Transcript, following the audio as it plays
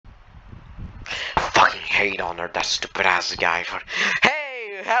hate on her, that stupid ass guy.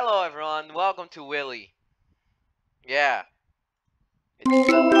 Hey, hello everyone, welcome to Willy. Yeah,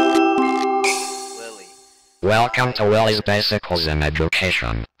 it's Willy. Welcome to Willy's Basicals in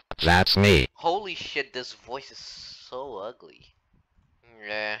Education. That's me. Holy shit, this voice is so ugly.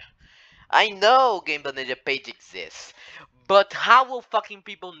 Yeah, I know Game Ninja page exists, but how will fucking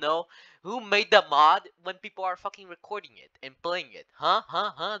people know who made the mod when people are fucking recording it and playing it?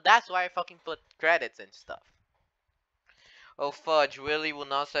 Huh? That's why I fucking put credits and stuff. Oh fudge, Willy will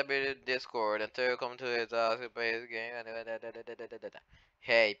not separate Discord until you come to his house to play his game.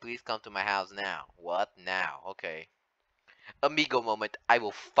 Hey, please come to my house now. What now? Okay. Amigo moment, I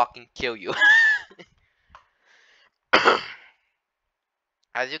will fucking kill you.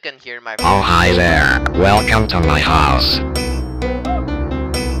 As you can hear my voice. Oh hi there, welcome to my house.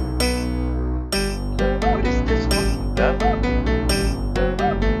 What is this fucking devil?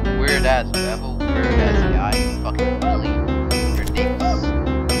 Weird ass devil, weird ass guy, fucking Willy. Your name's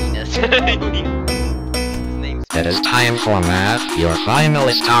Venus. His name's It is time for math. You're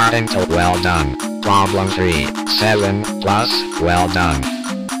finally starting to well done. Problem 3, 7 plus, well done.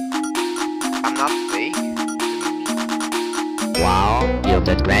 I'm not fake. Wow, you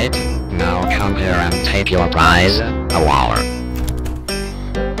did great. Now come here and take your prize, a wallet.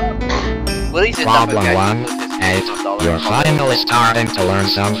 Willy's the Problem type of guy 1, who puts his 8. name on dollar You're bill. finally starting to learn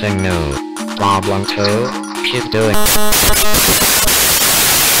something new. Problem 2, keep doing.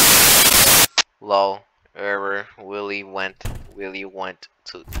 Lol, error. Willy went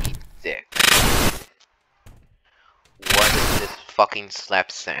to eat dick. What is this fucking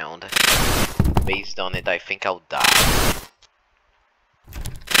slap sound? Based on it, I think I'll die.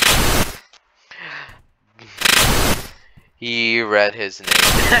 He read his name.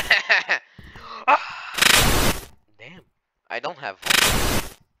 Damn, I don't have one.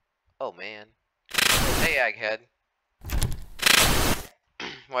 Oh man. Hey Egghead.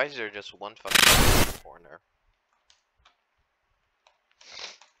 Why is there just one fucking corner?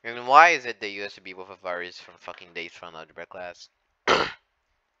 And why is it they used to be with a virus from fucking days from algebra class?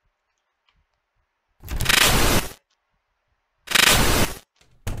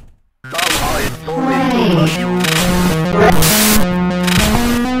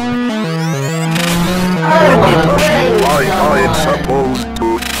 I'm supposed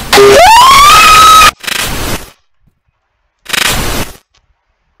to.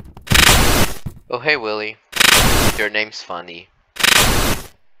 Oh hey Willy, your name's funny.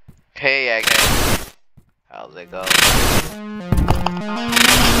 Hey Egghead, how's it going?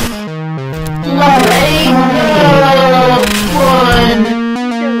 Letting go. 1,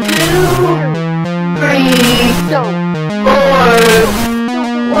 2, 3, 4.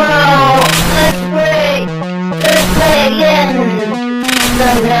 Wow, that's great. Let's play again.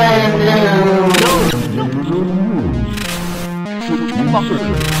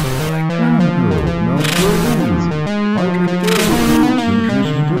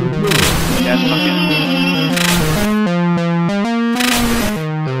 Yeah, fucking.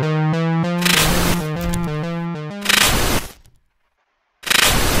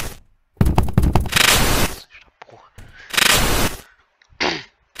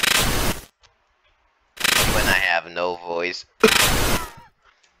 When I have no voice.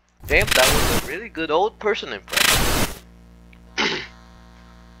 Damn, that was a really good old person impression.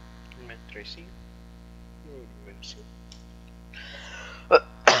 Tracy.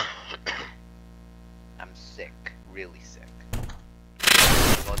 I'm sick, really sick.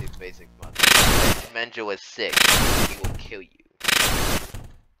 About these basic ones. If Manjo is sick, he will kill you.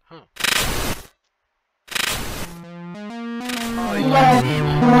 Huh. Let's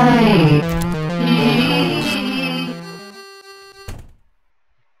play.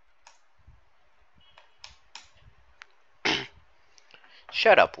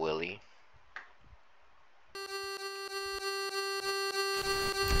 Shut up, Willy.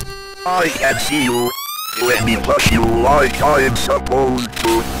 I can see you. Let me push you like I'm supposed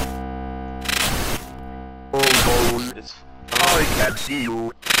to. Almost. It's I can see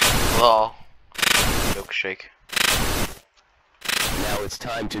you. well, milkshake. Now it's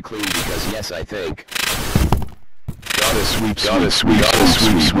time to clean because yes, I think. Gotta sweep, gotta sweep, gotta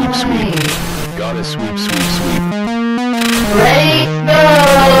sweep, sweep, sweep. Gotta sweep, sweep, sweep. Let's go.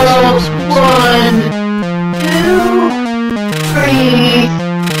 1, 2, 3,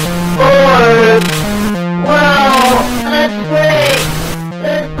 4. Wow, that's great.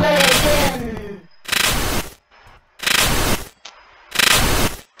 Let's play again.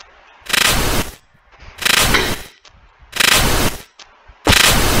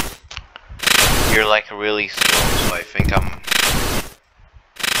 You're like really slow, so I think I'm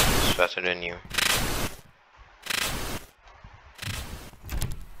faster than you.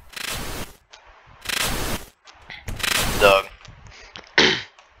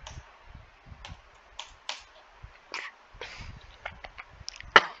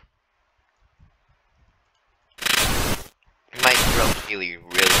 really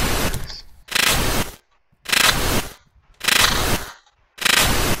hurts.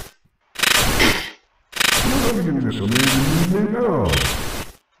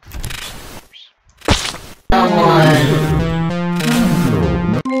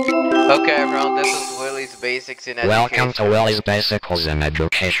 Okay, everyone, this is Willy's Basics in Education. Welcome to Willy's Basicals in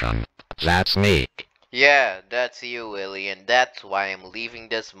Education. That's me. Yeah, that's you, Willy, and that's why I'm leaving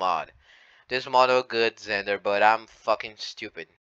this mod. This mod is good, Xander, but I'm fucking stupid.